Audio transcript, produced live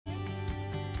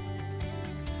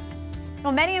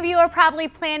Well, many of you are probably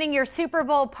planning your Super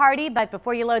Bowl party, but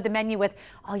before you load the menu with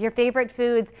all your favorite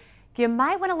foods, you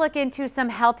might want to look into some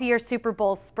healthier Super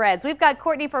Bowl spreads. We've got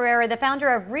Courtney Ferreira, the founder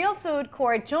of Real Food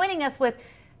Court, joining us with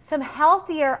some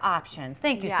healthier options.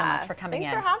 Thank you so much for coming in.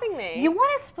 Thanks for having me. You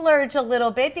want to splurge a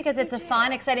little bit because it's a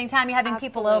fun, exciting time. You're having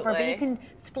people over, but you can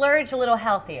splurge a little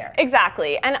healthier.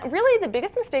 Exactly. And really the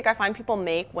biggest mistake I find people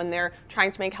make when they're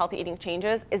trying to make healthy eating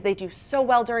changes is they do so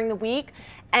well during the week.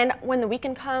 And when the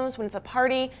weekend comes, when it's a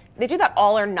party, they do that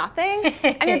all or nothing.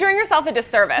 And you're doing yourself a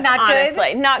disservice,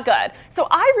 honestly. Not good. So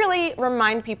I really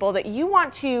remind people that you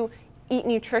want to eat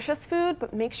nutritious food,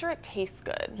 but make sure it tastes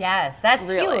good. Yes, that's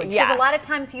huge. Because a lot of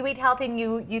times you eat healthy and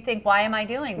you think, why am I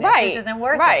doing this? This isn't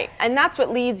worth it. Right, and that's what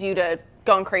leads you to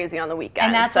going crazy on the weekend.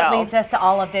 And that's what leads us to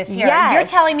all of this here. Yes. You're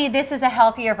telling me this is a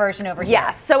healthier version over here.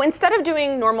 Yes, so instead of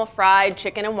doing normal fried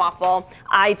chicken and waffle,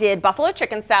 I did buffalo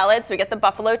chicken salad, so we get the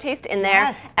buffalo taste in there.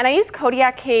 Yes. And I used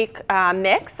Kodiak cake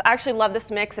mix. I actually love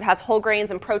this mix. It has whole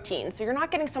grains and protein, so you're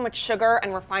not getting so much sugar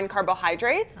and refined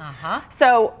carbohydrates.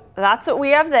 So that's what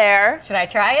we have there. Should I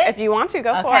try it? If you want to,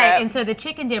 go for it. Okay, and so the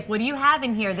chicken dip, what do you have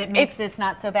in here that makes this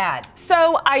not so bad?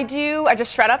 So I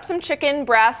just shred up some chicken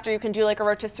breast, or you can do like a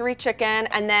rotisserie chicken,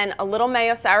 and then a little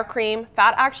mayo sour cream.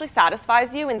 Fat actually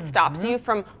satisfies you and stops you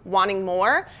from wanting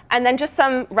more. And then just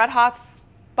some Red Hot's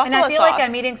buffalo sauce. And I feel like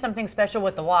I'm eating something special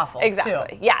with the waffles,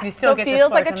 exactly. too. Yes. You still so get it feels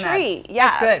the like a treat.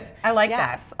 Yes. That's good. I like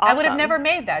that. Awesome. I would have never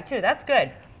made that, too. That's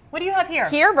good. What do you have here?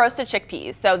 Here, roasted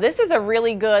chickpeas. So this is a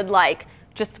really good, like,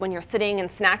 just when you're sitting and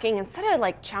snacking, instead of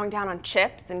like chowing down on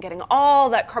chips and getting all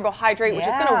that carbohydrate, which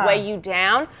is gonna weigh you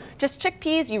down, just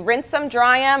chickpeas, you rinse them,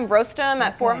 dry them, roast them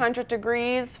at 400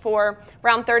 degrees for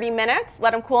around 30 minutes,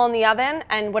 let them cool in the oven,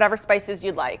 and whatever spices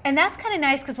you'd like. And that's kind of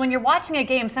nice because when you're watching a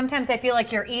game, sometimes I feel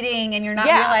like you're eating and you're not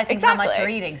realizing how much you're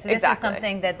eating. So this is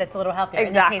something that's a little healthier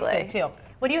and it tastes good too.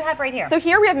 What do you have right here? So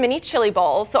here we have mini chili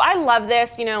bowls. So I love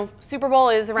this. You know, Super Bowl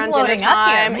is around dinner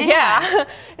time. Yeah,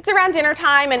 it's around dinner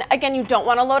time, and again, you don't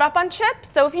want to load up on chips.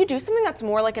 So if you do something that's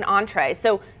more like an entree,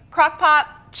 so crock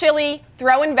pot, chili,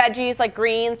 throw in veggies like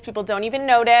greens. People don't even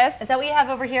notice. Is that what you have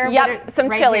over here? Yep, some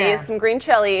chilies, some green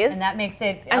chilies, and that makes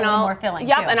it a little more filling.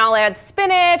 Yep, and I'll add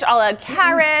spinach. I'll add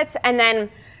carrots, and then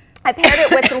I paired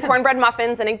it with some cornbread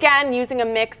muffins. And again, using a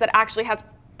mix that actually has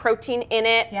protein in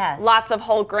it, lots of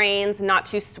whole grains, not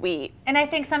too sweet. And I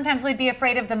think sometimes we'd be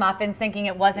afraid of the muffins thinking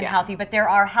it wasn't healthy, but there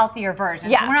are healthier versions.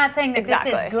 Yes, we're not saying that this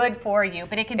is good for you,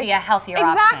 but it can be a healthier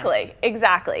option.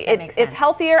 Exactly. It's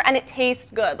healthier and it tastes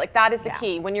good. Like that is the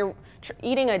key. When you're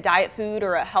eating a diet food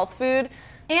or a health food,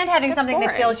 and having something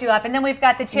that fills you up. And then we've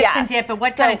got the chips and dip, but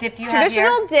what kind of dip do you have here?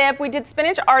 Traditional dip, we did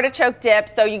spinach artichoke dip,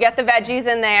 so you get the veggies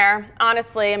in there.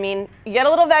 Honestly, I mean, you get a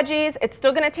little veggies, it's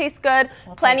still gonna taste good.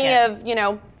 Plenty of, you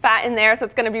know, fat in there, so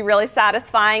it's gonna be really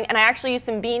satisfying. And I actually use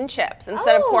some bean chips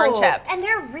instead of corn chips. And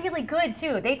they're really good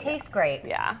too. They taste great.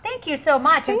 Yeah. Thank you so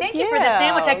much. And thank you for the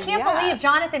sandwich. I can't believe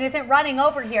Jonathan isn't running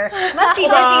over here. Must be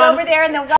busy over there in the